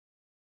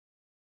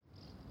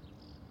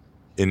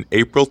In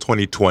April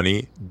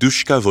 2020,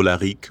 Duška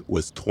Volarik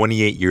was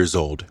 28 years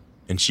old,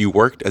 and she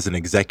worked as an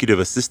executive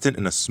assistant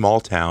in a small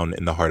town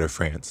in the heart of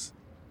France.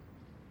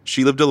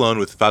 She lived alone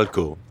with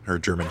Falco, her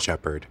German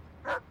shepherd.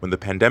 When the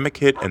pandemic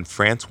hit and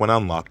France went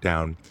on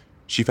lockdown,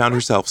 she found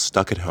herself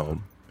stuck at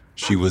home.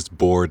 She was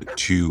bored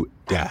to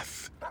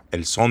death.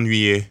 Elle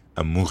s'ennuyait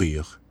à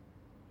mourir.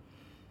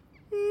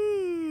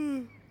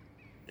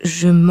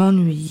 Je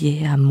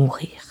m'ennuyais à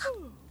mourir.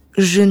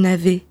 Je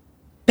n'avais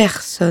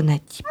personne à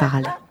qui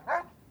parler.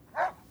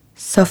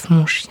 Sauf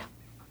mon chien,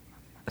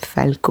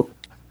 Falco.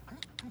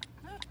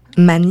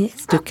 Ma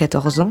nièce de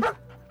 14 ans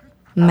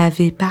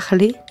m'avait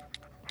parlé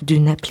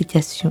d'une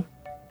application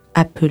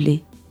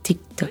appelée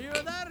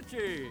TikTok.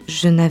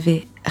 Je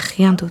n'avais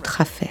rien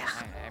d'autre à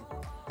faire.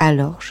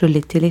 Alors je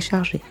l'ai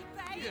téléchargée.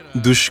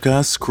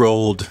 Duška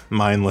scrolled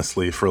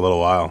mindlessly for a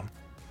little while.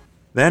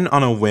 Then,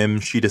 on a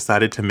whim, she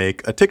decided to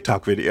make a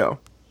TikTok video.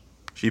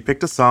 She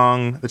picked a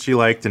song that she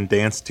liked and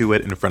danced to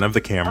it in front of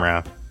the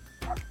camera.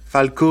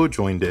 Falco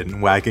joined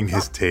in, wagging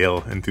his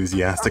tail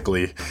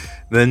enthusiastically.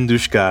 Then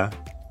Duška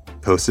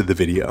posted the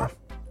video.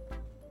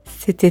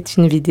 C'était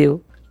une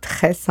vidéo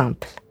très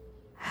simple.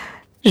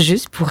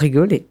 Juste pour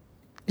rigoler.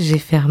 J'ai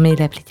fermé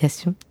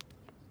l'application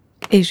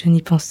et je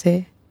n'y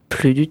pensais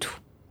plus du tout.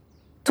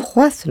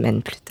 3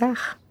 semaines plus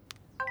tard,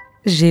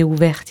 j'ai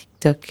ouvert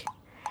TikTok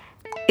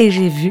et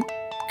j'ai vu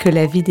que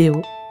la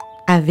vidéo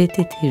avait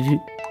été vue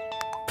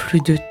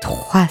plus de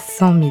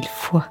 300 000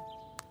 fois.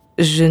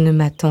 Je ne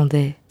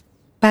m'attendais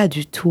pas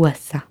du tout à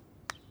ça.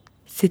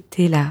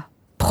 C'était la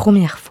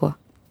première fois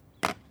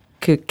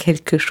que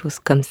quelque chose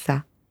comme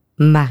ça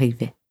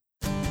m'arrivait.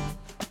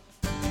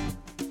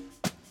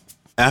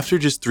 After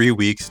just 3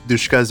 weeks,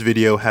 Duška's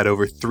video had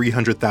over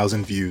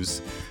 300,000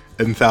 views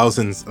and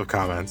thousands of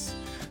comments.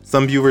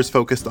 Some viewers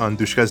focused on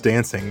Duška's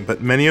dancing,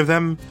 but many of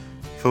them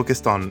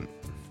focused on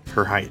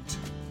her height.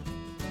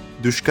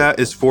 Duška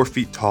is 4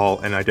 feet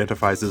tall and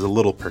identifies as a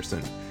little person,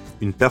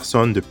 une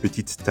personne de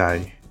petite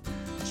taille.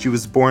 She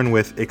was born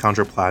with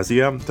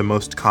achondroplasia, the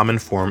most common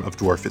form of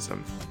dwarfism.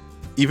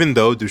 Even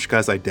though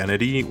Duška's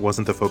identity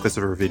wasn't the focus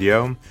of her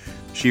video,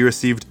 she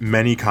received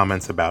many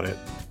comments about it.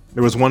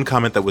 There was one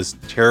comment that was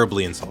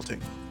terribly insulting.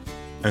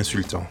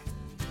 Insultant.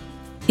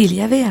 Il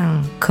y avait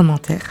un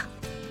commentaire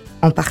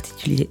en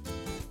particulier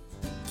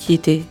qui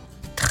était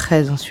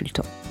très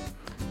insultant.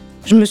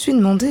 Je me suis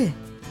demandé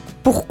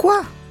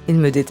pourquoi il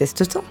me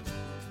déteste tant.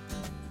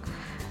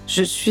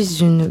 Je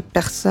suis une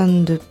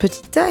personne de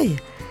petite taille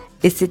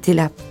et c'était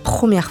la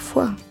première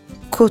fois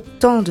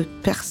qu'autant de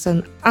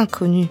personnes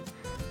inconnues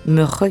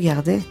me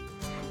regardaient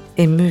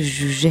et me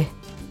jugeaient.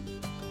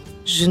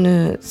 Je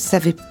ne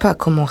savais pas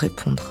comment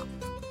répondre,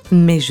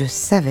 mais je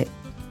savais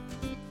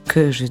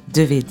que je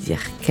devais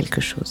dire quelque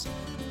chose.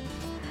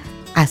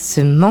 À ce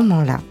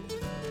moment-là,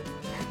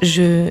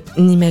 je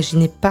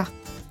n'imaginais pas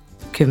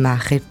que ma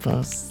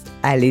réponse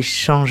allait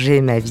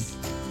changer ma vie.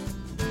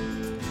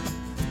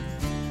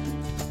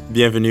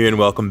 Bienvenue and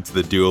welcome to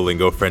the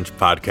Duolingo French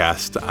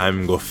podcast.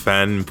 I'm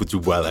Ngofen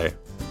Putubuele.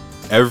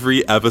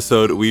 Every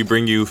episode, we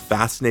bring you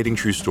fascinating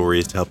true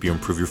stories to help you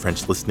improve your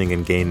French listening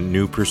and gain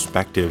new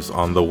perspectives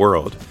on the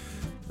world.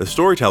 The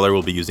storyteller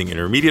will be using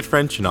intermediate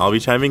French, and I'll be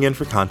chiming in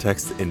for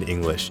context in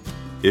English.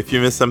 If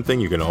you miss something,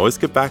 you can always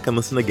get back and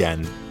listen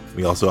again.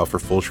 We also offer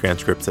full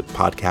transcripts at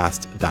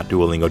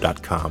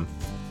podcast.duolingo.com.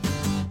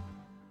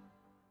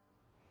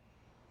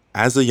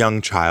 As a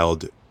young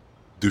child,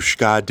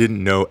 Duška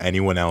didn't know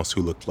anyone else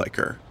who looked like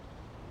her.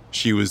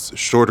 She was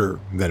shorter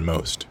than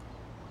most.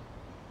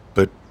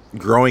 But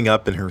growing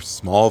up in her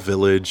small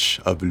village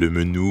of Le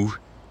Menou,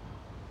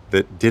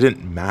 that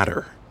didn't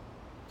matter.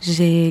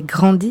 J'ai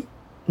grandi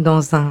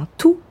dans un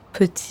tout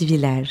petit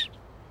village,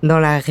 dans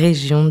la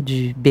région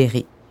du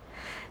Berry.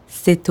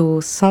 C'est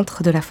au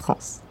centre de la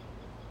France,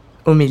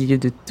 au milieu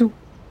de tout,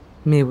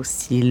 mais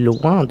aussi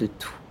loin de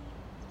tout.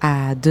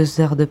 À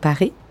 2 heures de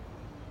Paris,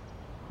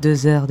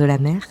 2 heures de la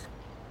mer,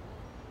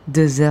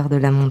 2 heures de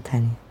la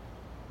montagne.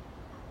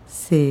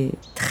 C'est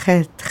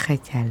très très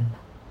calme.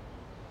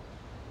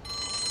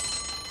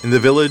 In the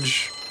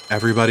village,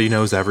 everybody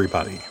knows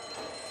everybody.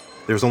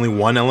 There's only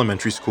one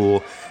elementary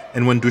school,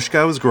 and when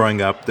Duška was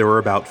growing up, there were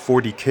about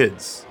 40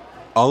 kids.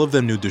 All of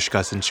them knew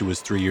Duška since she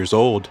was 3 years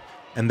old,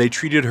 and they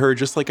treated her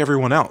just like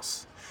everyone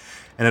else.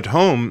 And at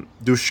home,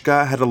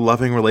 Duška had a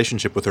loving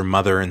relationship with her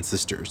mother and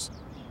sisters.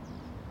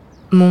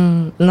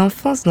 Mon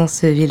enfance dans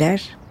ce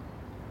village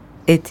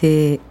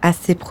était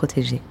assez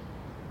protégée.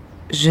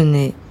 Je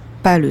n'ai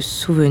pas le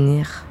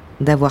souvenir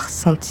d'avoir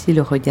senti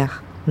le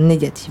regard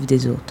négatif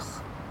des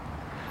autres.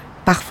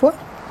 Parfois,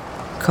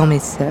 quand mes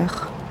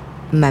sœurs,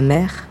 ma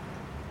mère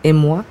et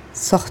moi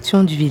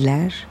sortions du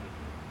village,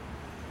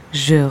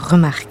 je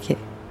remarquais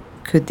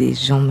que des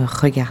gens me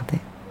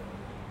regardaient.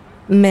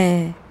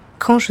 Mais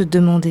quand je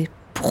demandais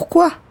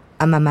pourquoi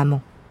à ma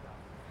maman,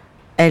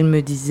 elle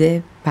me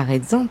disait, par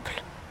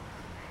exemple,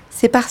 «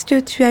 C'est parce que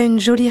tu as une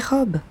jolie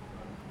robe »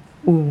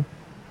 ou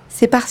 «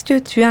 C'est parce que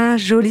tu as un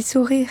joli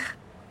sourire ».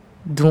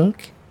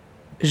 Donc,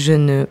 je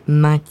ne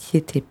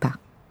m'inquiétais pas.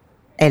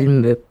 Elle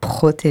me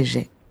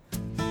protégeait.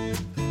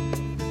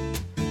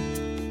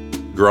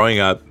 Growing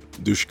up,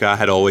 Dushka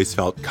had always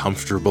felt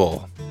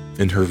comfortable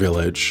in her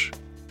village.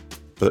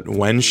 But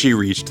when she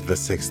reached the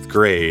 6th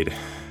grade,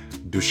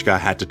 Dushka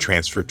had to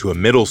transfer to a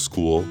middle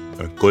school,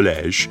 a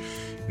collège,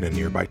 in a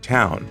nearby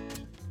town.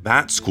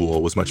 That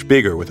school was much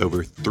bigger with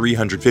over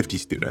 350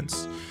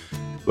 students.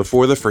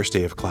 Before the first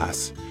day of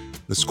class,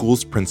 the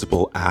school's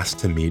principal asked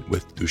to meet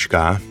with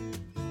Dushka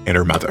and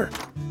her mother.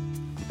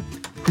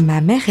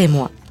 Ma mère et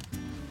moi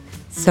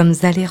sommes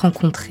allés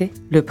rencontrer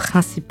le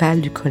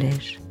principal du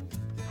collège.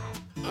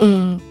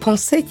 On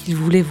pensait qu'il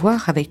voulait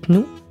voir avec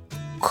nous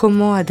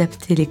comment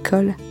adapter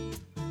l'école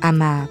à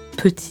ma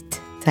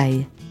petite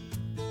taille.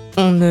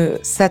 On ne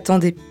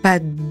s'attendait pas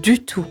du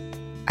tout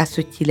à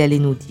ce qu'il allait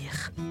nous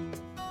dire.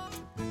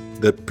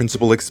 The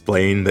principal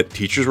explained that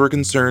teachers were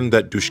concerned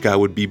that Dushka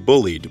would be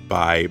bullied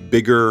by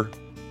bigger,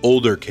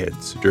 older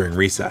kids during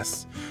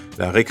recess,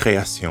 la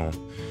récréation.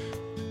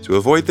 To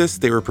avoid this,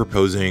 they were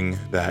proposing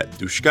that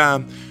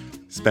Dushka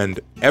spend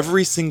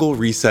every single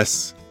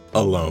recess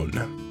alone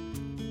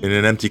in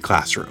an empty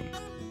classroom.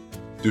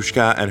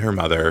 Dushka and her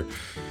mother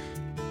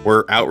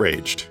were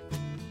outraged.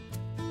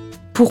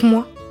 Pour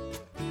moi,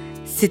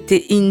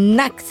 c'était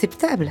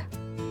inacceptable.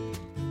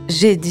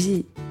 J'ai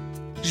dit,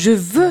 je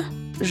veux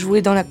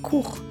jouer dans la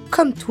cour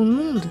comme tout le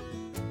monde.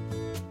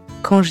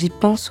 Quand j'y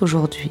pense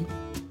aujourd'hui,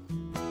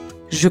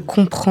 je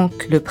comprends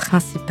que le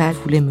principal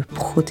voulait me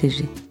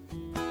protéger.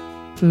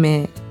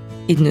 Mais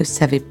il ne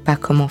savait pas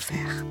comment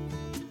faire.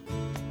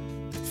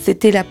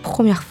 C'était la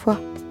première fois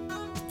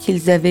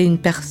qu'ils avaient une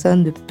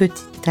personne de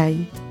petite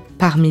taille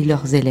parmi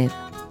leurs élèves.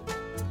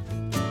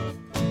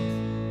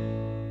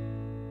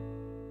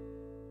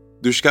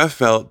 Dushka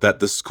felt that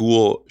the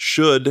school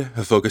should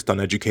have focused on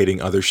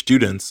educating other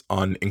students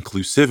on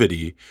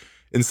inclusivity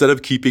instead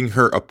of keeping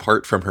her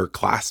apart from her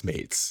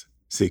classmates,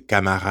 ses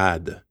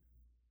camarades.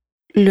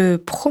 Le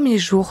premier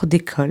jour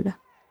d'école,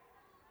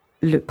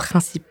 le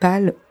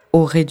principal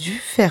aurait dû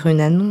faire une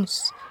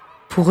annonce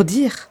pour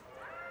dire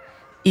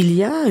 « Il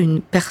y a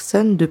une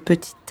personne de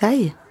petite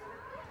taille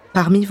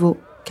parmi vos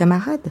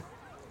camarades.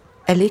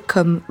 Elle est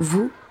comme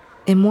vous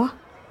et moi. »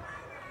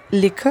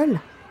 L'école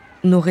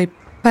n'aurait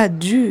pas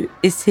dû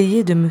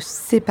essayer de me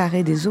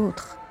séparer des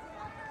autres.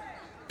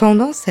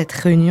 Pendant cette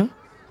réunion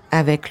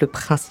avec le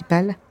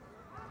principal,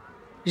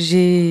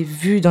 j'ai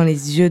vu dans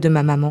les yeux de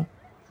ma maman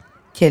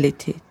qu'elle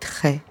était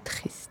très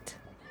triste.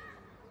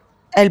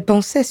 Elle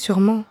pensait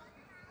sûrement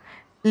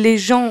 « Les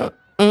gens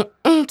ont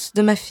honte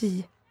de ma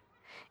fille.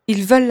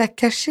 Ils veulent la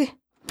cacher. »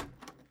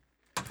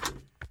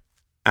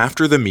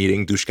 After the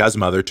meeting, Dushka's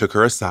mother took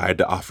her aside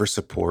to offer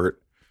support.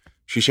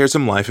 She shared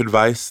some life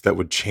advice that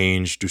would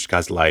change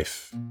Dushka's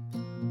life.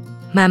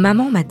 Ma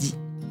maman m'a dit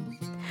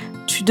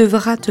 « Tu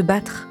devras te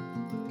battre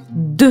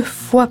 2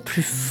 fois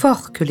plus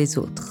fort que les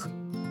autres.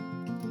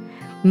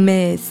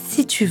 Mais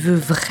si tu veux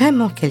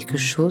vraiment quelque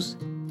chose,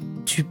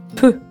 tu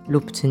peux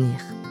l'obtenir.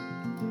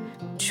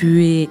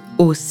 Tu es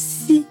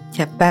aussi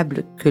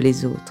capable que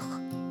les autres.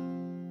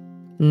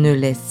 Ne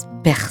laisse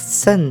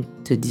personne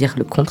te dire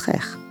le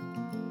contraire. »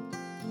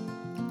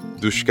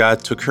 Dushka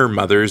took her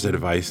mother's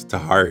advice to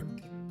heart.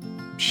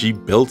 She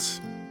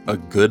built a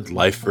good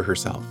life for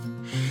herself.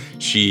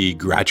 She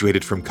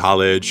graduated from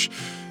college,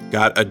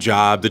 got a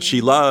job that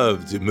she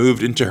loved,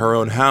 moved into her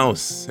own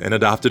house, and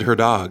adopted her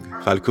dog,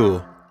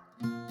 Falco.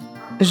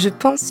 Je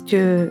pense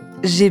que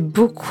j'ai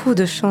beaucoup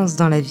de chance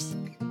dans la vie.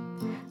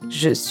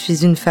 Je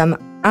suis une femme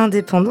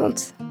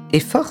indépendante et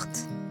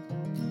forte.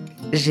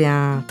 J'ai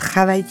un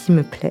travail qui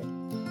me plaît,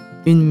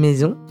 une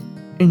maison,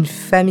 une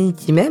famille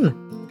qui m'aime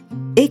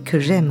et que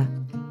j'aime.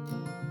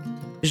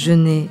 Je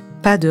n'ai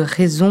pas de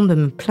raison de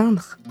me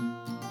plaindre,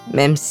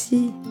 même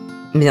si,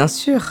 bien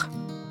sûr,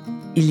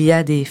 il y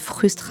a des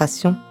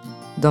frustrations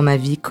dans ma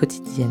vie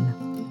quotidienne.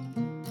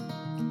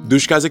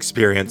 Dushka's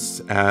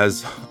experience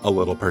as a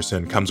little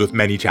person comes with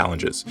many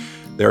challenges.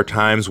 There are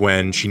times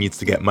when she needs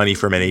to get money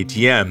from an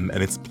ATM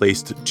and it's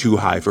placed too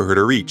high for her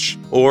to reach,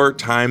 or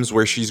times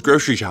where she's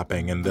grocery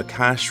shopping and the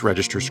cash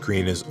register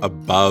screen is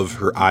above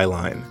her eye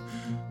line.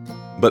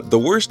 But the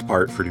worst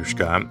part for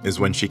Dushka is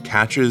when she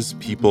catches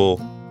people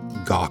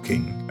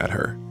gawking at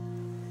her.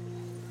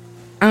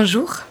 Un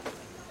jour,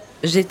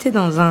 j'étais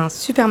dans un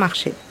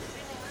supermarché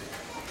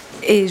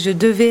et je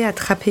devais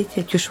attraper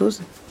quelque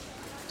chose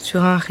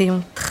sur un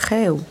rayon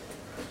très haut.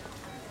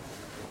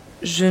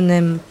 Je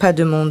n'aime pas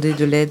demander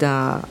de l'aide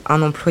à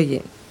un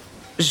employé.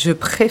 Je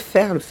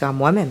préfère le faire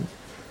moi-même.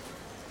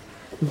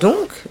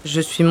 Donc,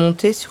 je suis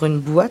montée sur une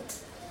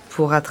boîte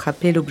pour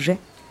attraper l'objet.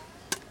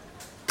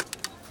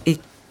 Et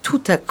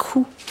tout à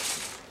coup,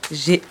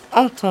 j'ai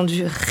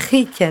entendu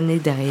ricaner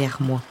derrière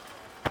moi.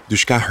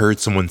 Dushka heard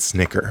someone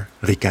snicker,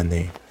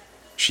 ricaner.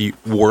 She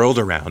whirled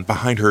around.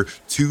 Behind her,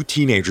 2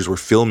 teenagers were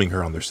filming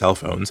her on their cell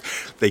phones.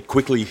 They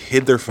quickly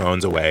hid their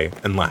phones away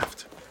and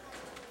laughed.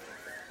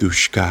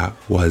 Dushka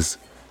was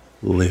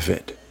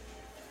livid.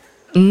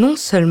 Non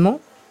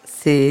seulement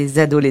ces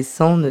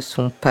adolescents ne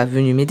sont pas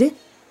venus m'aider,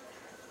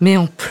 mais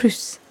en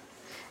plus,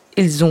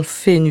 ils ont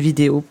fait une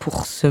vidéo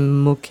pour se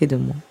moquer de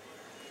moi.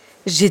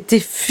 J'étais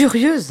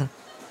furieuse,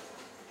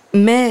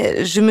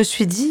 mais je me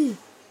suis dit,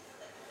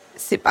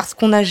 c'est parce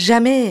qu'on n'a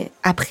jamais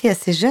appris à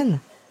ces jeunes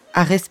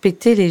à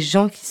respecter les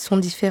gens qui sont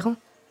différents.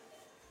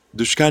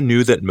 Dushka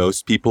knew that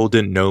most people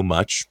didn't know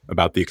much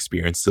about the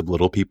experiences of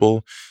little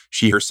people.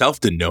 She herself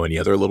didn't know any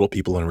other little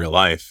people in real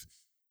life.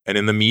 And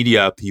in the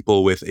media,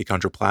 people with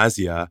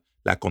achondroplasia,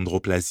 la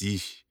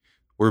chondroplasie,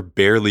 were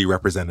barely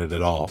represented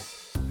at all.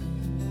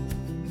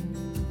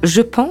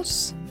 Je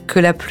pense que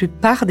la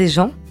plupart des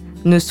gens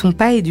ne sont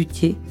pas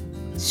éduqués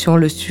sur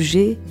le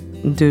sujet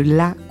de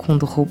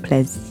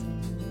l'achondroplasie.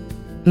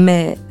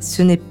 Mais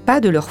ce n'est pas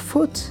de leur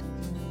faute.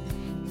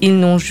 Ils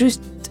n'ont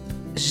juste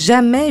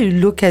jamais eu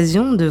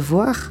l'occasion de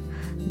voir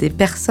des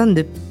personnes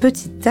de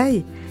petite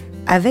taille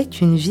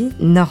avec une vie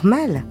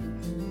normale.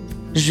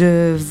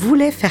 Je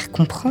voulais faire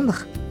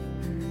comprendre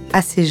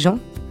à ces gens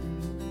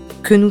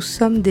que nous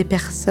sommes des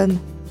personnes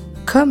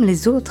comme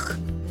les autres,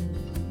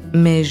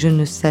 mais je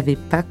ne savais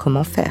pas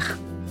comment faire.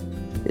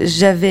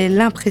 J'avais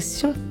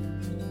l'impression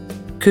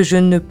que je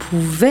ne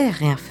pouvais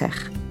rien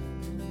faire.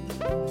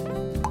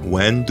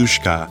 When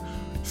Dushka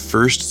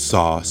first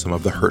saw some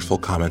of the hurtful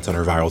comments on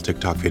her viral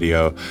TikTok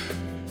video,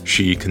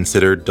 she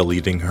considered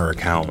deleting her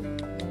account.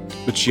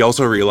 But she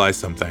also realized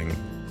something.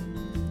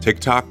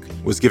 TikTok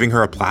was giving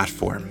her a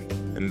platform,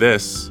 and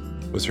this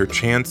was her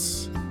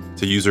chance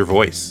to use her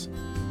voice.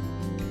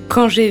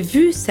 Quand j'ai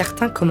vu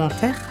certains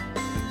commentaires,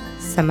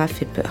 ça m'a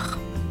fait peur.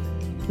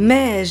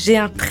 Mais j'ai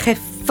un très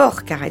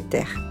fort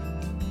caractère.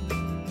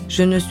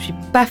 Je ne suis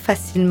pas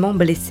facilement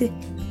blessée.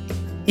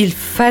 Il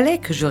fallait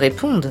que je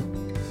réponde.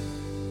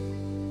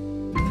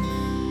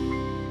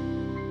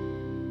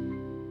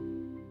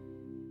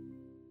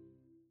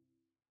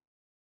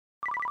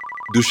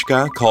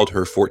 Dushka called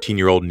her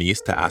 14-year-old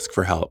niece to ask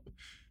for help.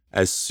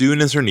 As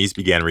soon as her niece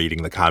began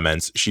reading the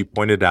comments, she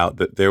pointed out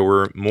that there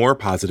were more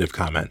positive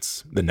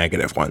comments than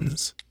negative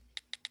ones.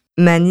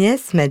 Ma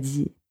nièce m'a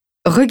dit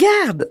 «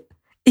 Regarde,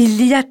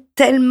 il y a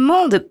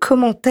tellement de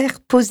commentaires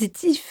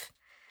positifs.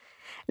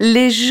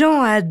 Les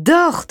gens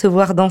adorent te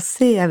voir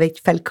danser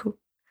avec Falco.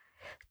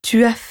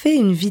 Tu as fait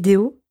une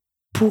vidéo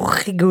pour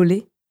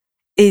rigoler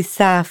et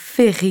ça a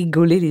fait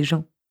rigoler les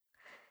gens.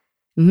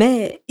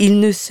 Mais ils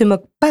ne se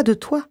moquent pas de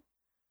toi.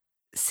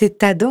 C'est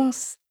ta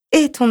danse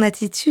et ton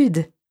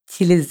attitude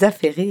qui les a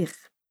fait rire. »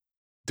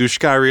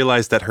 Dushka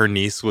realized that her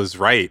niece was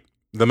right.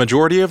 The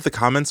majority of the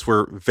comments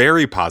were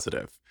very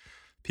positive.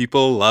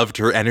 People loved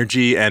her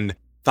energy and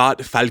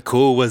thought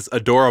Falco was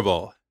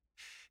adorable.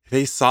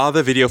 They saw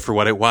the video for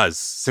what it was,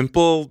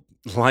 simple,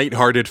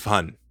 light-hearted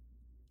fun.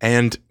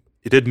 And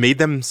it had made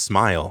them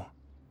smile.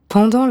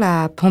 Pendant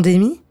la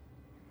pandémie,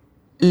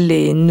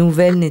 les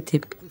nouvelles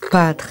n'étaient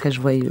pas très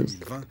joyeuses.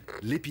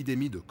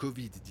 L'épidémie de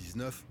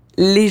Covid-19.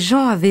 Les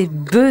gens avaient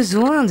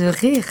besoin de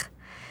rire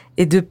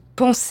et de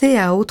penser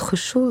à autre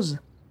chose.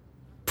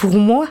 Pour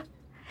moi,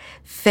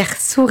 faire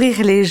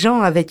sourire les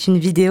gens avec une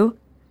vidéo,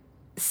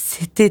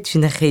 c'était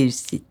une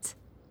réussite.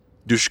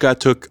 Dushka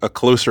took a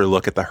closer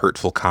look at the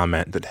hurtful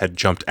comment that had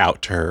jumped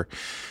out to her,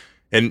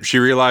 and she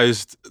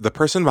realized the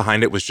person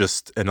behind it was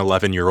just an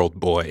 11-year-old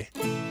boy.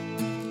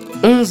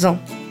 11 ans,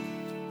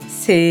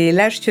 c'est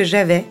l'âge que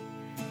j'avais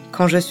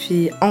quand je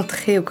suis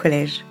entrée au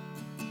collège.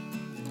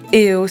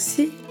 Et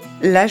aussi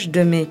l'âge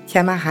de mes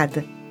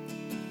camarades.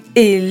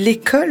 Et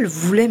l'école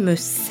voulait me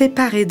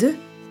séparer d'eux.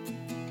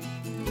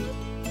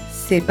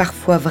 C'est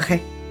parfois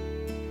vrai.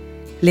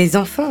 Les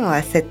enfants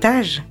à cet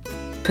âge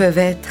peuvent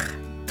être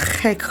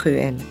très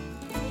cruels.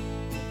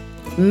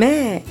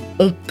 Mais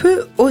on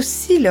peut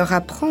aussi leur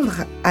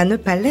apprendre à ne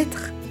pas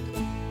l'être.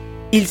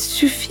 Il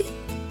suffit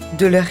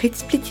de leur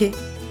expliquer,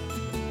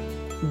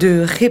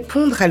 de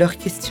répondre à leurs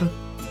questions.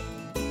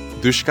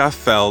 Dushka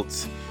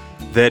felt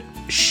that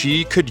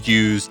she could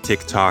use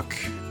TikTok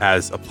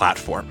as a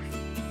platform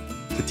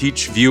to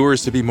teach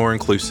viewers to be more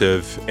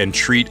inclusive and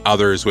treat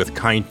others with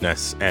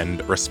kindness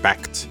and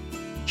respect.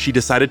 She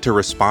decided to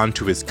respond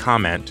to his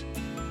comment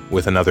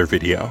with another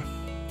video.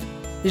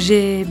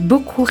 J'ai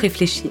beaucoup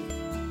réfléchi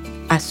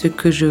à ce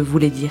que je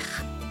voulais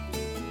dire.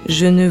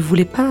 Je ne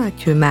voulais pas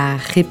que ma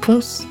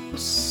réponse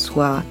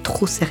soit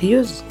trop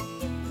sérieuse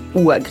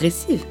ou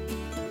agressive.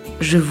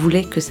 Je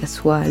voulais que ça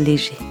soit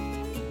léger.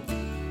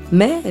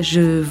 Mais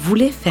je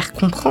voulais faire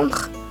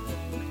comprendre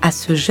à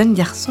ce jeune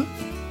garçon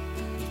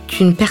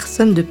qu'une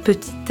personne de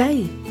petite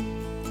taille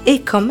est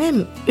quand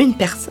même une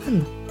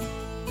personne.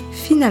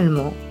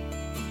 Finalement,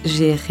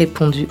 j'ai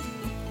répondu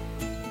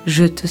 «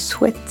 Je te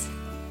souhaite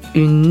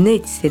une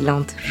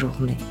excellente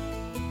journée.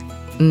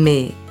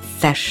 Mais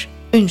sache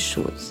une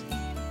chose,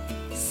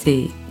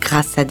 c'est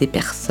grâce à des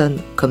personnes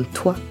comme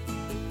toi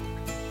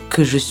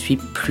que je suis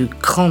plus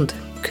grande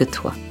que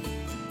toi. »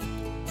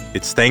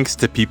 It's thanks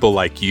to people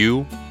like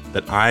you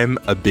that I'm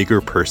a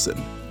bigger person,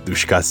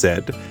 Dushka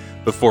said,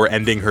 before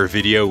ending her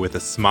video with a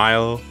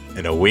smile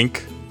and a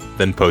wink,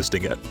 then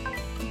posting it.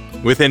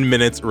 Within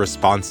minutes,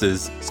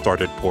 responses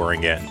started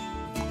pouring in.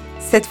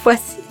 Cette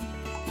fois-ci,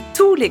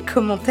 tous les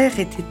commentaires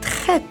étaient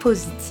très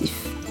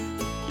positifs.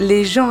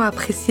 Les gens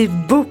appréciaient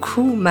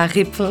beaucoup ma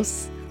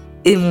réponse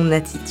et mon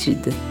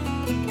attitude.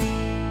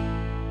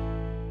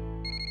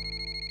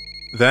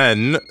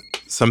 Then,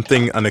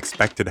 something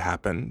unexpected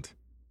happened.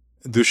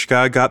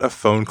 Dushka got a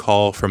phone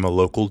call from a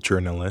local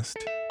journalist.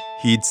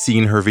 He'd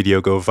seen her video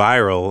go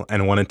viral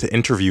and wanted to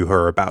interview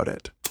her about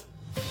it.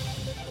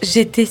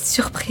 J'étais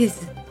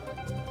surprise,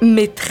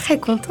 mais très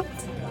contente.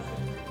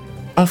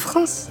 En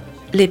France,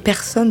 les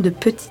personnes de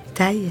petite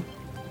taille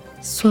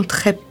sont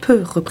très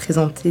peu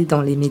représentées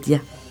dans les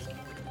médias.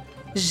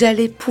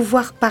 J'allais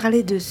pouvoir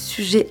parler de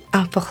sujets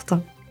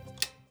importants.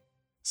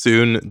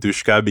 Soon,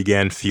 Dushka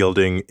began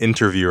fielding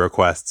interview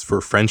requests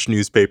for French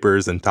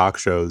newspapers and talk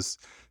shows.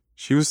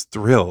 She was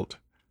thrilled.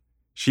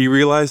 She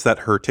realized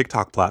that her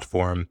TikTok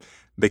platform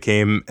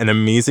became an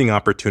amazing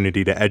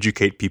opportunity to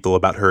educate people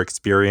about her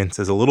experience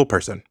as a little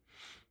person,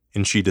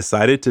 and she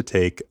decided to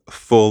take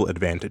full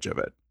advantage of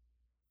it.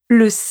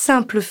 Le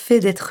simple fait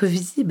d'être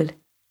visible,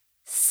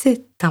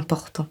 c'est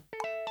important.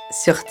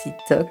 Sur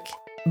TikTok,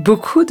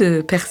 beaucoup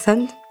de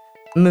personnes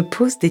me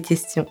posent des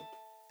questions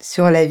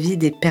sur la vie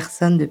des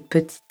personnes de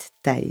petite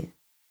taille.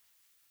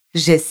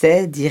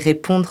 J'essaie d'y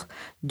répondre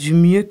du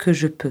mieux que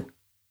je peux.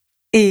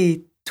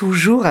 Et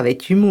toujours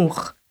avec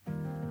humour.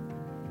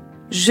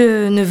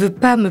 Je ne veux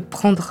pas me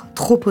prendre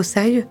trop au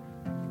sérieux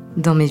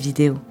dans mes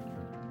vidéos.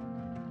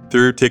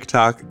 Through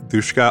TikTok,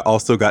 Dushka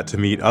also got to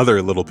meet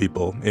other little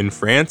people in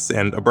France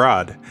and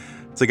abroad.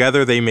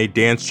 Together, they made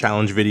dance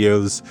challenge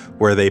videos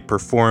where they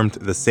performed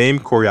the same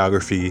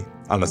choreography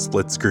on a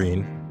split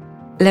screen.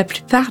 La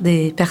plupart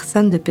des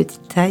personnes de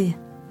petite taille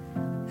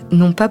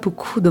n'ont pas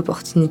beaucoup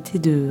d'opportunités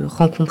de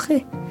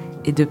rencontrer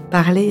et de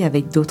parler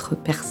avec d'autres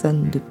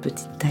personnes de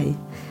petite taille.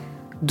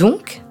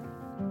 Donc,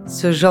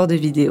 ce genre de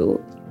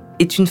vidéo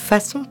est une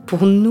façon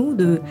pour nous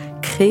de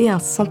créer un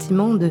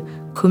sentiment de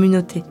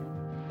communauté.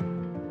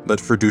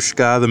 But for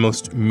Dushka, the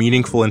most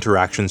meaningful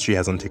interactions she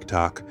has on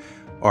TikTok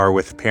are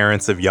with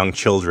parents of young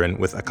children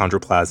with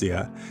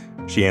achondroplasia.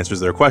 She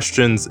answers their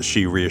questions,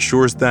 she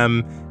reassures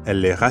them,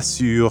 elle les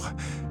rassure,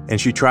 and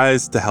she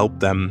tries to help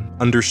them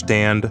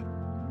understand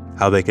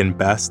how they can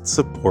best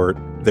support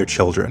their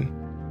children.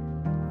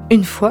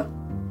 Une fois,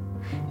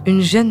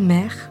 une jeune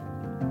mère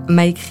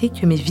m'a écrit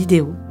que mes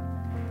vidéos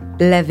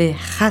l'avaient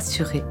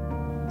rassurée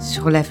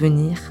sur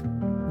l'avenir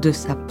de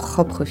sa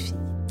propre fille,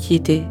 qui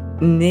était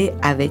née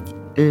avec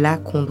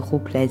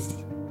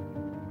l'achondroplasie.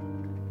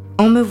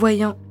 En me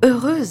voyant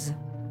heureuse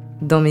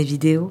dans mes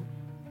vidéos,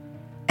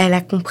 elle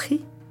a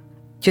compris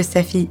que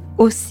sa fille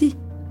aussi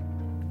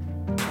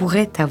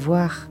pourrait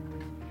avoir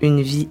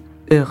une vie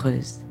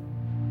heureuse.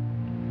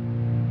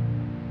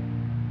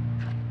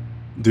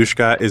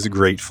 Dushka is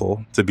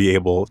grateful to be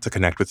able to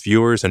connect with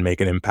viewers and make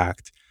an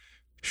impact.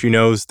 She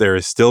knows there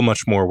is still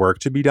much more work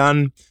to be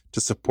done to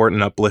support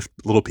and uplift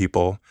little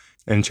people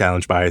and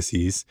challenge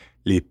biases,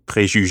 les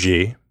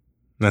préjugés.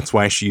 That's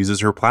why she uses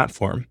her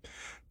platform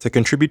to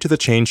contribute to the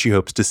change she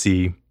hopes to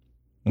see,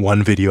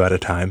 one video at a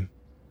time.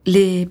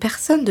 Les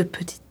personnes de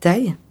petite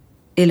taille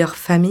et leurs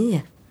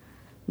familles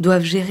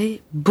doivent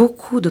gérer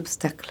beaucoup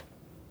d'obstacles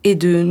et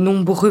de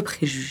nombreux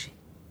préjugés.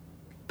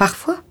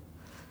 Parfois,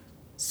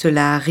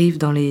 cela arrive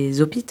dans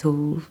les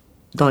hôpitaux,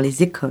 dans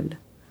les écoles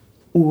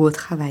ou au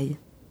travail.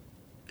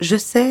 Je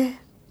sais,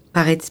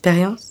 par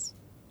expérience,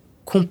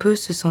 qu'on peut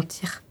se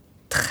sentir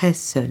très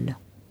seul.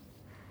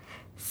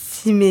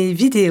 Si mes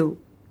vidéos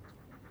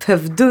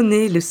peuvent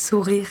donner le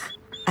sourire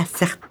à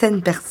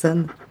certaines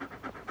personnes,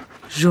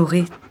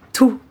 j'aurai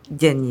tout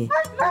gagné.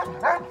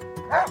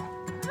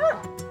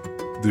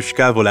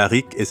 Dushka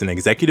Volaric is an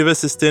executive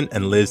assistant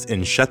and lives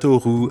in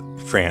Châteauroux,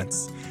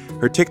 France.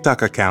 Her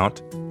TikTok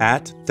account,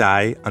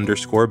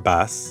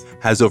 @die_bas,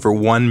 has over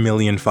 1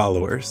 million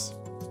followers.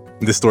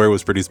 This story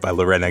was produced by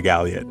Lorena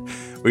Galliot.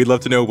 We'd love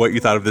to know what you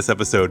thought of this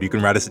episode. You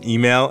can write us an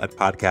email at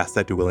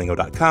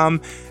podcast@duolingo.com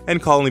and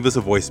call and leave us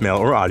a voicemail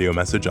or audio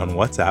message on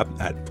WhatsApp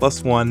at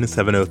 +1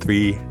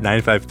 703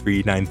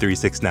 953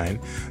 9369.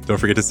 Don't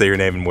forget to say your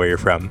name and where you're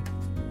from.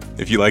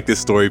 If you like this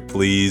story,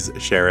 please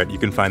share it. You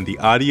can find the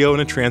audio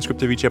and a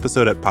transcript of each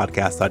episode at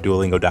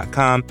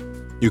podcast.duolingo.com.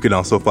 You can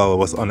also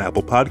follow us on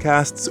Apple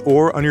Podcasts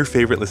or on your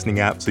favorite listening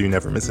app so you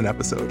never miss an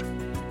episode.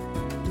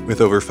 With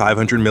over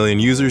 500 million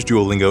users,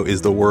 Duolingo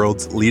is the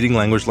world's leading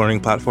language learning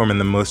platform and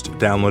the most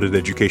downloaded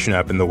education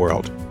app in the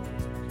world.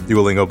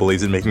 Duolingo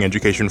believes in making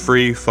education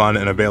free, fun,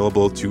 and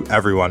available to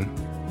everyone.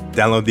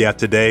 Download the app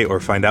today or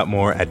find out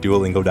more at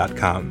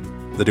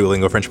duolingo.com. The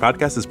Duolingo French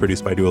podcast is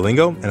produced by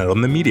Duolingo and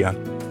Alumni Media.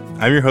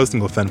 I'm your host,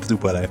 Ngofan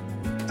Ptupwele.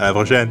 À la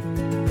prochaine!